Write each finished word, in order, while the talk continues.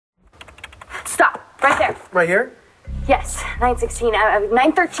Right there. Right here? Yes, 916.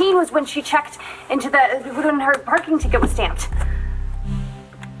 913 was when she checked into when her parking ticket was stamped.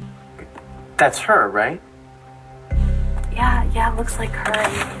 That's her, right? Yeah, looks like her.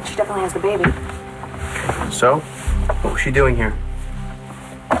 And she definitely has the baby. So, what was she doing here?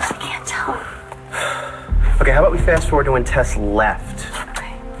 I can't tell. Okay, how about we fast forward to when Tess left?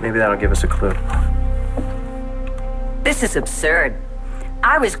 Okay. Maybe that'll give us a clue. This is absurd.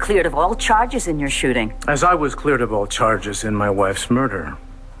 I was cleared of all charges in your shooting. As I was cleared of all charges in my wife's murder.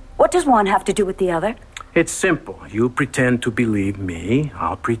 What does one have to do with the other? It's simple. You pretend to believe me,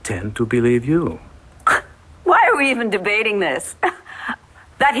 I'll pretend to believe you. Why are we even debating this?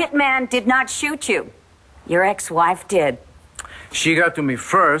 That hitman did not shoot you. Your ex-wife did. She got to me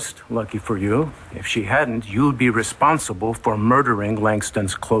first, lucky for you. If she hadn't, you'd be responsible for murdering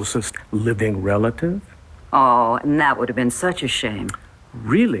Langston's closest living relative. Oh, and that would have been such a shame.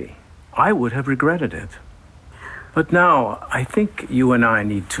 Really, I would have regretted it. But now, I think you and I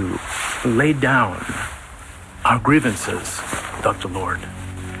need to lay down our grievances, Dr. Lord,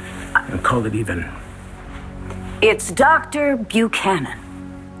 and call it even. It's Dr. Buchanan.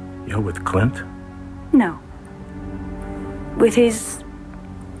 You're with Clint? No. With his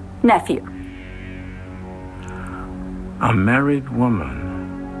nephew. A married woman.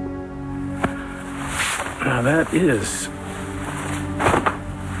 Now that is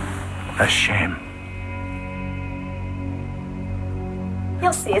a shame.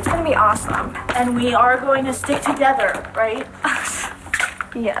 You'll see, it's gonna be awesome. And we are going to stick together, right?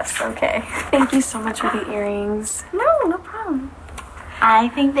 Yes, okay. Thank you so much for the earrings. No problem. I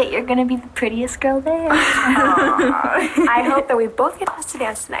think that you're going to be the prettiest girl there. I hope that we both get us to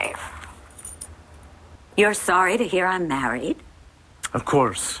dance tonight. You're sorry to hear I'm married? Of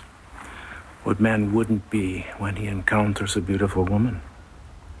course. What man wouldn't be when he encounters a beautiful woman?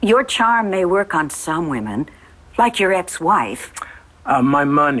 Your charm may work on some women, like your ex-wife. My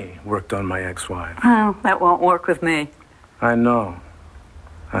money worked on my ex-wife. Oh, that won't work with me. I know.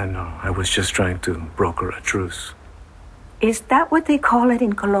 I was just trying to broker a truce. Is that what they call it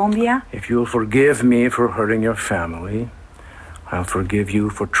in Colombia? If you'll forgive me for hurting your family, I'll forgive you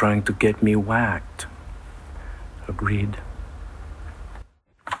for trying to get me whacked. Agreed?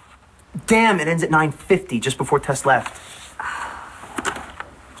 Damn, it ends at 9:50, just before Tess left.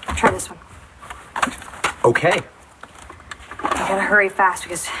 Try this one. Okay. I gotta hurry fast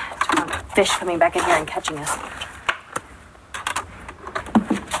because I don't want fish coming back in here and catching us.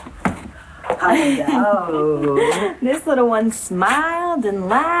 Hello. This little one smiled and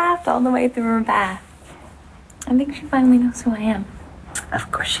laughed all the way through her bath. I think she finally knows who I am.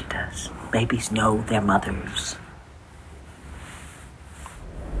 Of course she does. Babies know their mothers.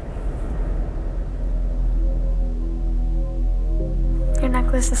 Your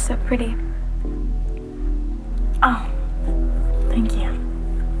necklace is so pretty. Oh, thank you.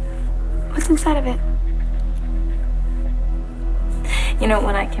 What's inside of it? You know,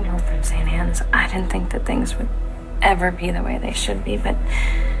 when I came home from St. Anne's, I didn't think that things would ever be the way they should be, but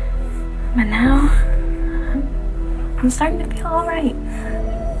now I'm starting to feel all right.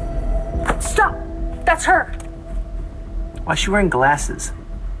 Stop! That's her! Why is she wearing glasses?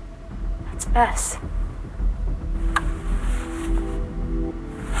 It's Bess.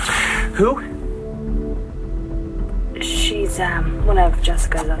 Who? She's, one of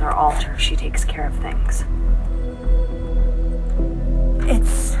Jessica's other altars. She takes care of things.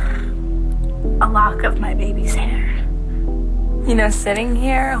 It's a lock of my baby's hair. You know, sitting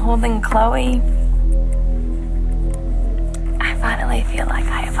here holding Chloe, I finally feel like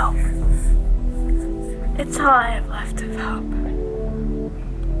I have hope. It's all I have left of hope.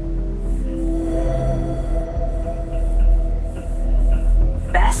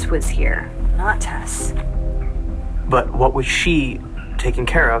 Bess was here, not Tess. But what was she taking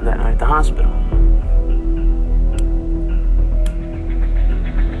care of that night at the hospital?